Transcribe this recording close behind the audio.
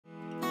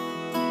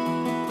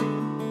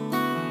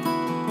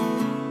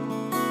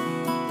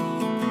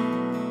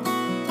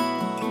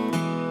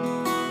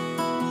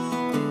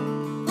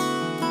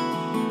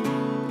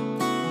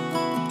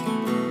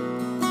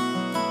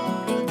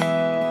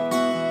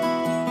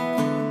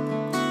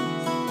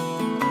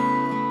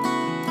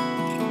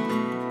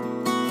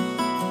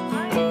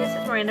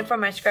Miranda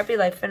from My Scrappy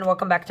Life, and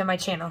welcome back to my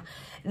channel.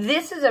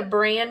 This is a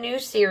brand new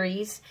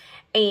series,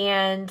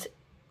 and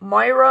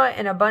Moira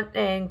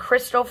and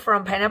Crystal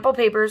from Pineapple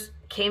Papers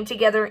came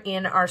together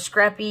in our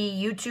Scrappy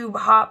YouTube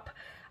Hop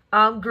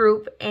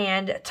group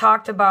and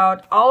talked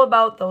all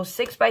about those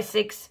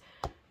 6x6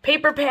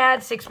 paper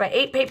pads,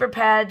 6x8 paper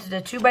pads,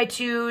 the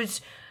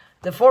 2x2s,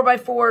 the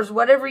 4x4s,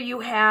 whatever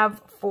you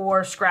have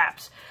for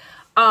scraps.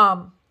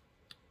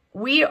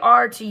 We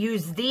are to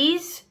use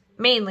these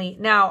mainly.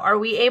 Now, are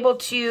we able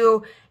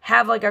to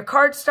have like a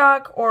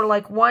cardstock or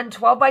like one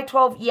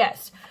 12x12?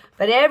 Yes.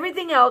 But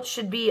everything else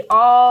should be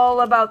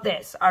all about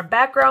this. Our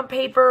background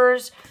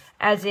papers,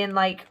 as in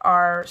like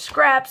our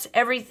scraps,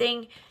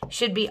 everything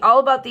should be all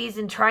about these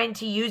and trying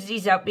to use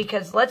these up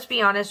because let's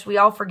be honest, we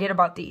all forget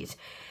about these.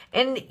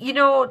 And, you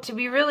know, to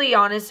be really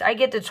honest, I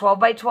get the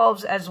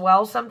 12x12s as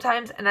well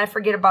sometimes, and I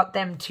forget about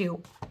them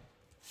too.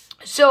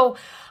 So,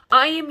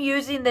 I am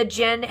using the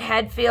Jen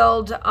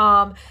Hadfield,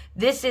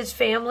 This Is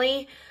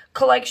Family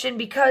collection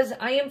because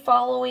I am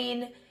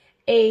following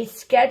a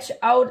sketch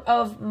out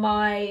of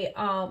my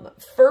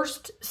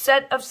first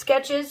set of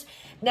sketches.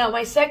 Now,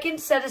 my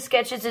second set of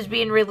sketches is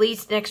being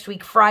released next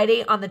week,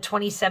 Friday, on the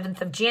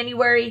 27th of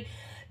January.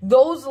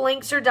 Those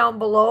links are down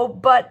below,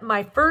 but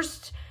my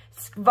first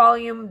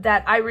volume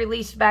that I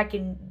released back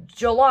in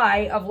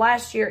July of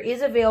last year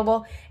is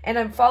available, and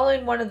I'm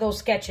following one of those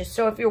sketches.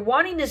 So if you're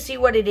wanting to see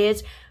what it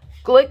is,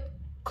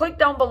 click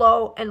down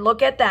below and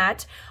look at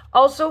that.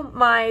 Also,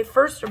 my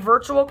first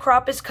virtual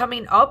crop is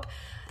coming up.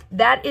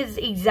 That is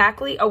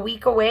exactly a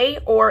week away,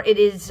 or it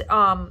is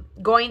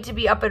going to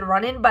be up and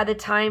running by the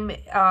time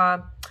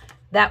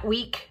the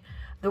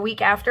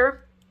week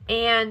after.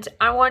 And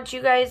I want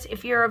you guys,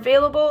 if you're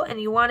available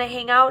and you want to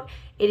hang out,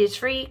 it is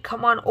free.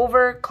 Come on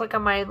over, click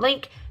on my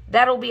link.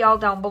 That'll be all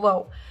down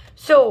below.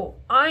 So,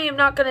 I am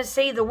not going to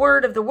say the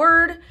word of the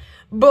word,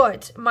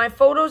 but my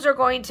photos are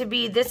going to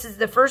be, this is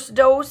the first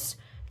dose,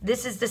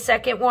 this is the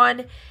second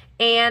one,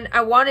 and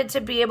I wanted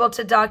to be able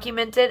to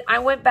document it. I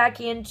went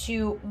back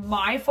into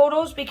my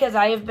photos because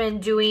I have been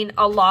doing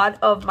a lot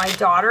of my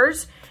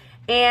daughters,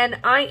 and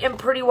I am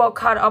pretty well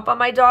caught up on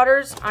my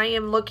daughters. I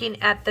am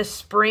looking at the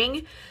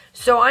spring,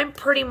 so I'm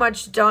pretty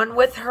much done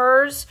with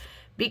hers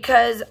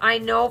because I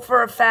know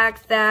for a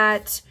fact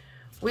that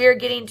we are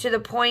getting to the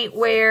point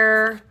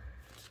where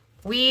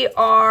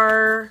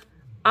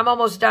I'm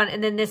almost done,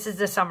 and then this is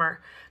the summer.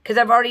 Because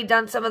I've already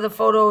done some of the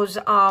photos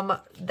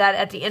that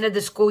at the end of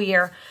the school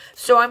year.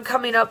 So I'm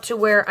coming up to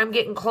where I'm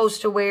getting close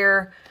to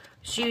where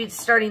she's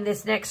starting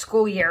this next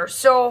school year.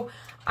 So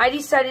I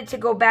decided to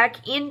go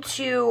back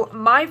into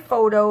my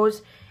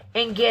photos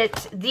and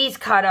get these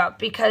caught up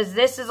because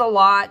this is a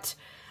lot.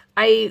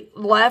 I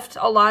left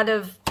a lot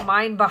of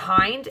mine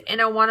behind, and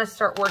I want to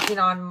start working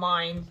on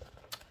mine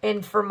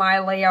and for my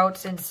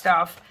layouts and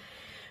stuff.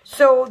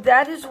 So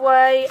that is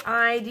why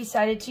I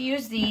decided to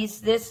use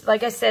these. This,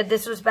 like I said,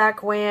 this was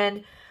back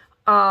when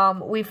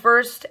we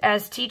first,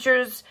 as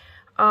teachers,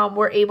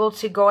 were able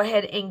to go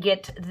ahead and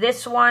get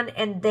this one.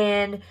 And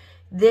then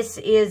this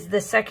is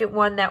the second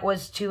one that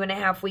was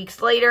 2.5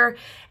 weeks later.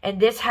 And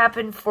this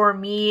happened for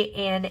me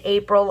in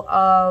April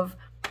of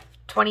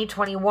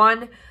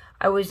 2021.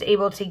 I was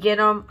able to get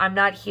them. I'm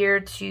not here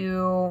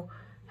to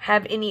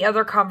have any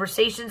other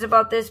conversations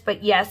about this,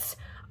 but yes,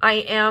 I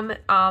am.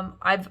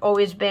 I've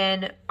always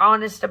been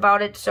honest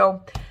about it.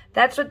 So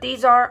that's what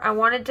these are. I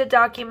wanted to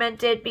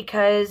document it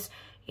because,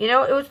 you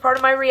know, it was part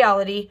of my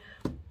reality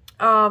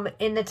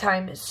in the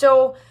time.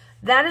 So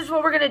that is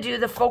what we're going to do.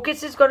 The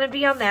focus is going to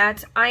be on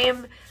that. I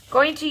am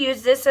going to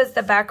use this as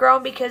the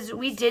background because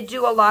we did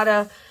do a lot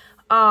of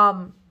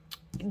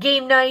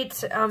game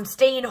nights,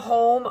 staying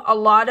home. A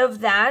lot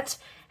of that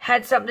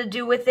had something to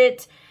do with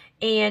it.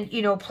 And,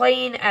 you know,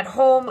 playing at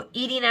home,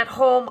 eating at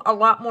home, a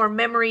lot more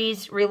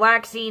memories,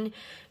 relaxing,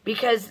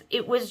 because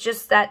it was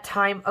just that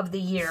time of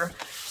the year.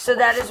 So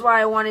that is why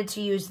I wanted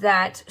to use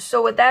that.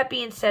 So with that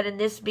being said, and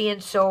this being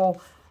so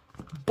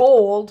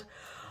bold,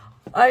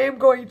 I am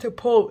going to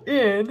pull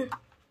in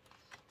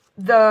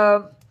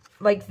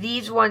like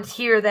these ones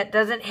here that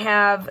doesn't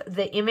have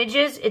the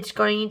images. It's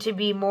going to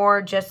be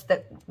more just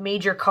the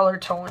major color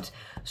tones.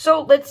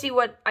 So let's see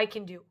what I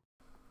can do.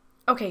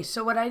 Okay,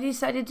 so what I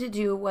decided to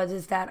do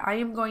is that I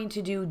am going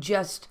to do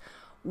just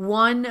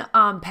one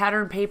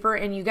pattern paper,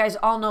 and you guys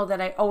all know that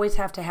I always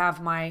have to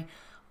have my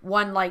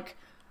one like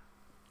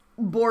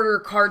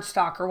border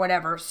cardstock or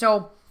whatever.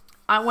 So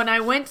when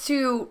I went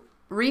to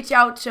reach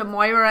out to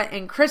Moira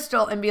and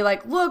Crystal and be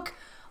like, look,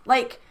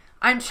 like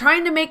I'm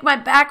trying to make my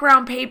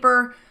background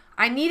paper.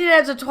 I need it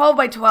as a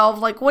 12x12.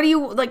 Like, what do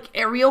you, like,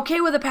 are we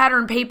okay with a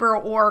pattern paper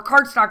or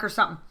cardstock or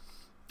something?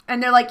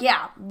 And they're like,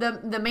 yeah,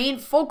 the main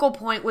focal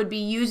point would be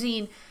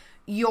using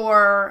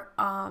your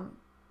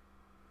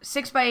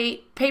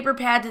 6x8 paper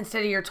pads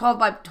instead of your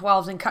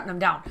 12x12s and cutting them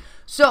down.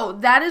 So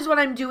that is what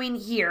I'm doing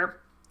here.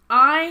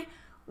 I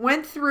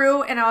went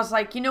through and I was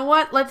like, you know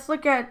what? Let's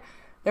look at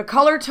the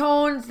color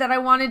tones that I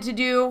wanted to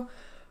do.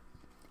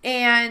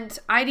 And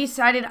I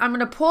decided I'm going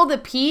to pull the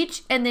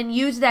peach and then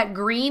use that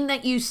green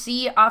that you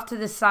see off to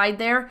the side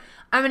there.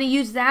 I'm going to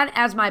use that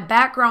as my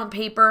background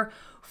paper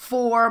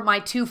for my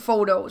 2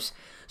 photos.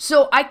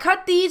 So I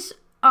cut these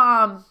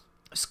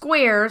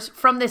squares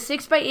from the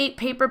 6x8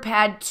 paper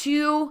pad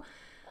to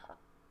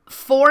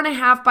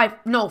 4.25 by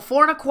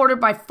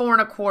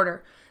 4.25.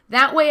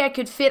 That way I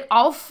could fit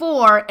all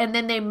 4 and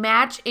then they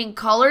match in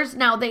colors.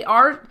 Now they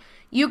are,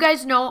 you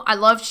guys know I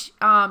love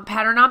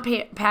pattern on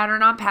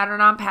pattern on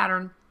pattern on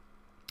pattern.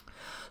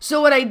 So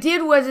what I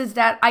did is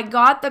that I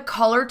got the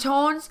color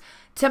tones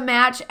to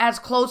match as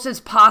close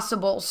as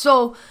possible.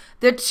 So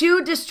the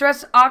 2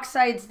 distress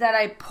oxides that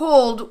I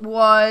pulled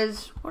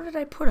was, where did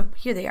I put them?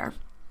 Here they are.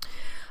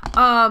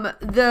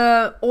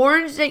 The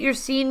orange that you're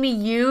seeing me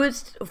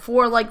use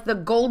for like the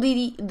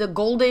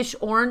goldish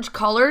orange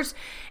colors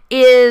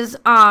is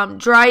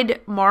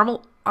dried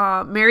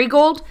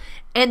marigold.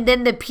 And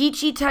then the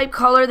peachy type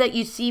color that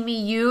you see me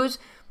use,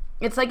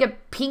 it's like a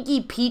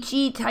pinky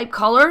peachy type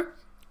color.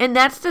 And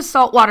that's the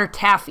saltwater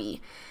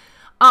taffy.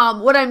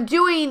 What I'm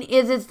doing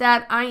is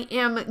that I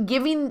am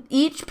giving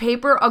each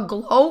paper a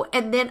glow,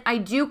 and then I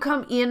do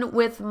come in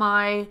with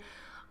my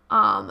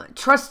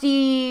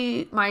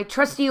trusty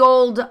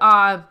old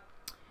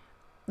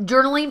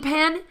journaling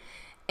pen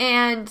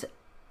and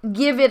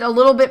give it a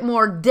little bit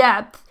more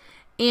depth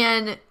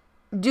and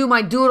do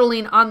my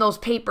doodling on those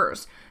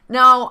papers.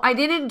 Now, I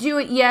didn't do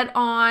it yet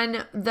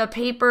on the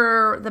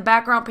paper, the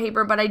background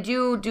paper, but I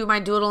do my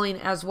doodling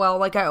as well,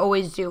 like I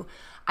always do.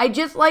 I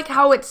just like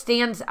how it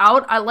stands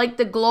out. I like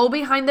the glow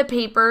behind the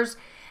papers,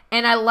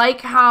 and I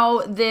like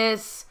how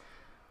this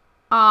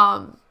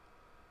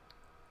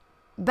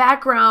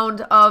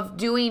background of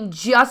doing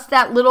just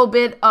that little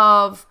bit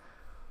of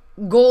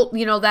gold,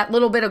 you know, that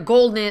little bit of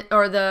golden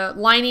or the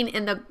lining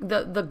and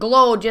the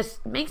glow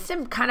just makes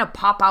them kind of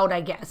pop out,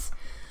 I guess.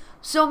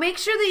 So make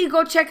sure that you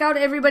go check out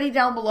everybody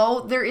down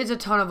below. There is a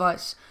ton of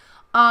us.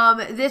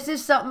 This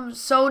is something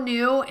so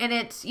new, and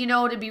it's, you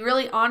know, to be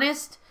really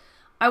honest,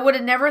 I would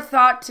have never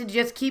thought to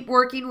just keep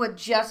working with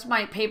just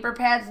my paper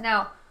pads.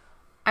 Now,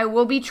 I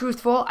will be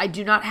truthful. I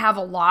do not have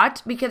a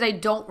lot because I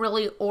don't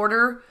really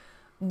order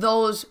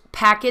those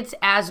packets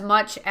as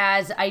much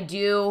as I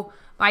do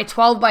my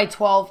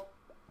 12x12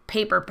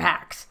 paper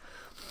packs.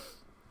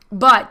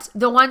 But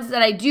the ones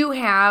that I do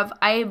have,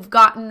 I've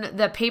gotten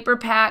the paper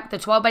pack, the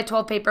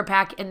 12x12 paper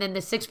pack, and then the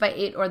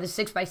 6x8 or the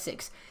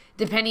 6x6,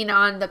 depending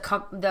on the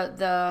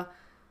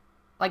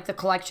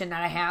collection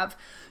that I have.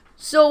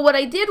 So what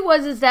I did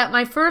is that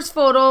my first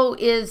photo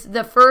is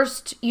the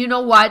first you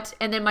know what,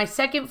 and then my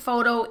second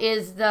photo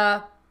is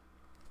the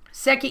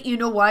second you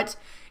know what.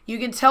 You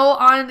can tell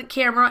on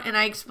camera, and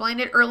I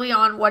explained it early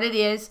on what it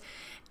is.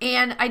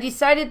 And I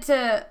decided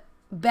to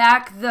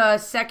back the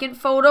second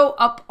photo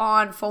up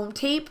on foam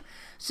tape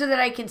so that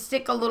I can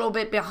stick a little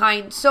bit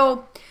behind.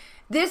 So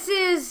this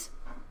is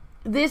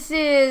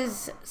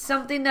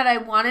something that I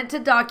wanted to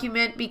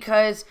document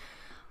because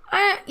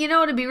you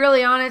know, to be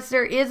really honest,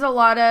 there is a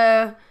lot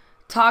of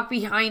talk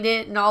behind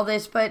it and all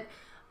this, but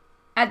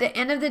at the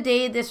end of the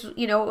day, this,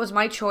 you know, it was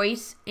my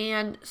choice,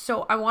 and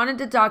so I wanted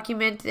to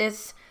document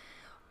this.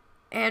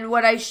 And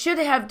what I should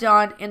have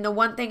done, and the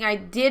one thing I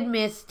did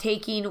miss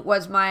taking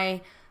was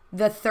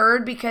the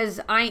third, because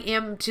I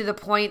am to the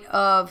point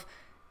of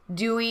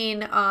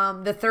doing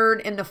the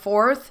third and the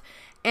fourth,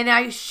 and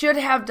I should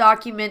have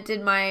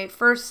documented my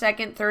first,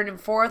 second, third, and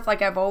fourth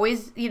like I've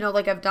always, you know,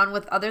 like I've done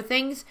with other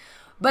things.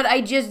 But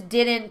I just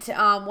didn't.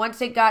 Once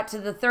it got to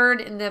the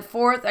third and the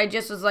fourth, I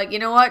just was like, you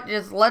know what?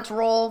 Just let's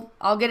roll.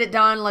 I'll get it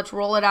done. Let's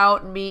roll it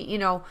out and be, you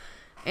know,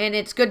 and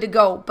it's good to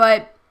go.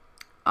 But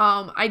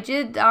I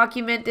did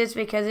document this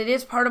because it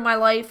is part of my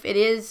life. It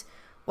is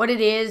what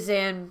it is,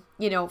 and,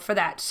 you know, for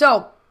that.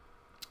 So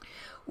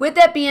with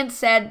that being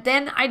said,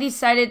 then I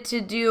decided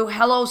to do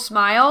Hello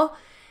Smile,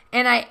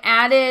 and I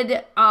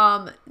added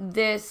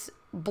this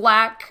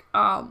black,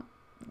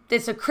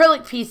 this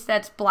acrylic piece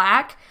that's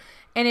black,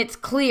 and it's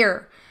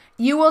clear.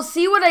 You will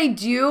see what I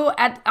do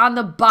on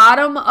the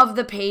bottom of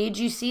the page.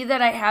 You see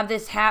that I have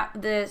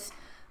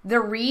the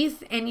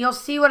wreath, and you'll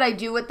see what I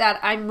do with that.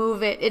 I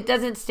move it. It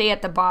doesn't stay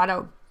at the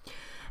bottom.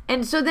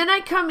 And so then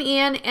I come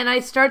in and I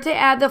start to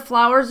add the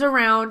flowers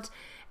around,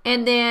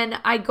 and then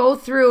I go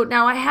through.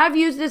 Now, I have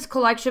used this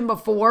collection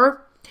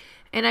before,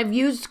 and I've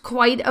used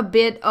quite a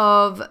bit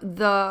of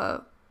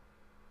the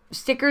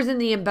stickers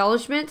and the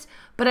embellishments,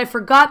 but I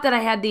forgot that I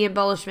had the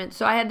embellishments.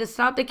 So I had to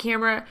stop the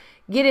camera,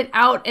 get it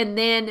out, and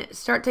then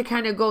start to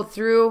kind of go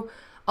through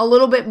a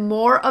little bit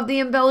more of the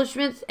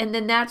embellishments, and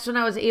then that's when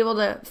I was able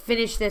to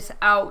finish this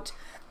out.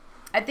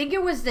 I think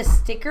it was the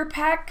sticker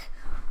pack,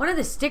 one of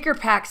the sticker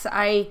packs.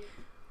 I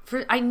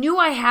knew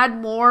I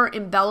had more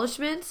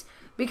embellishments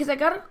because I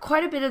got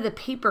quite a bit of the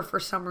paper for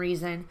some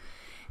reason.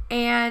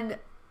 And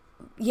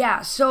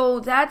yeah, so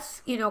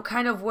that's, you know,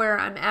 kind of where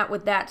I'm at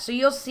with that. So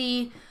you'll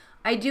see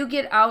I do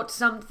get out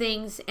some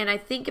things, and I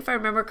think if I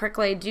remember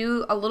correctly, I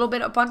do a little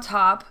bit up on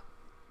top.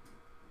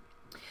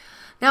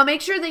 Now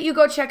make sure that you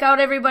go check out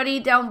everybody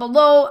down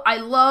below. I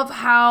love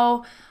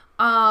how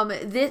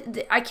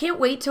I can't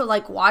wait to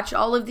like watch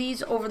all of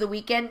these over the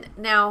weekend.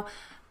 Now,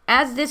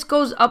 as this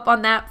goes up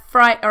on that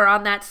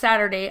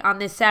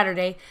this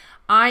Saturday,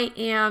 I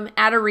am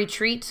at a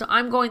retreat, so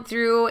I'm going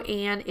through,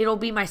 and it'll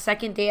be my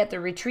second day at the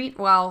retreat.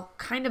 Well,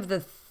 kind of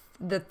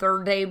the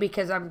third day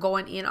because I'm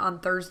going in on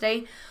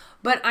Thursday.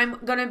 But I'm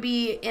going to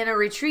be in a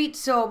retreat,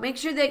 so make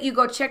sure that you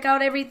go check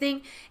out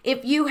everything.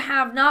 If you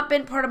have not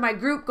been part of my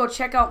group, go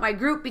check out my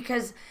group,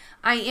 because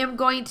I am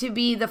going to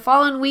be, the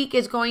following week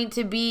is going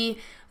to be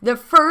the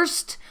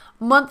first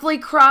monthly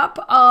crop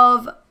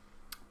of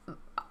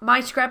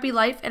my scrappy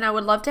life, and I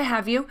would love to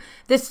have you.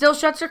 The still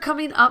shots are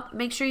coming up.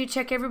 Make sure you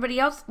check everybody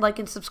else, like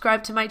and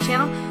subscribe to my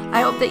channel.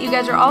 I hope that you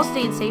guys are all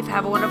staying safe.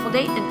 Have a wonderful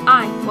day, and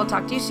I will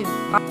talk to you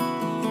soon. Bye.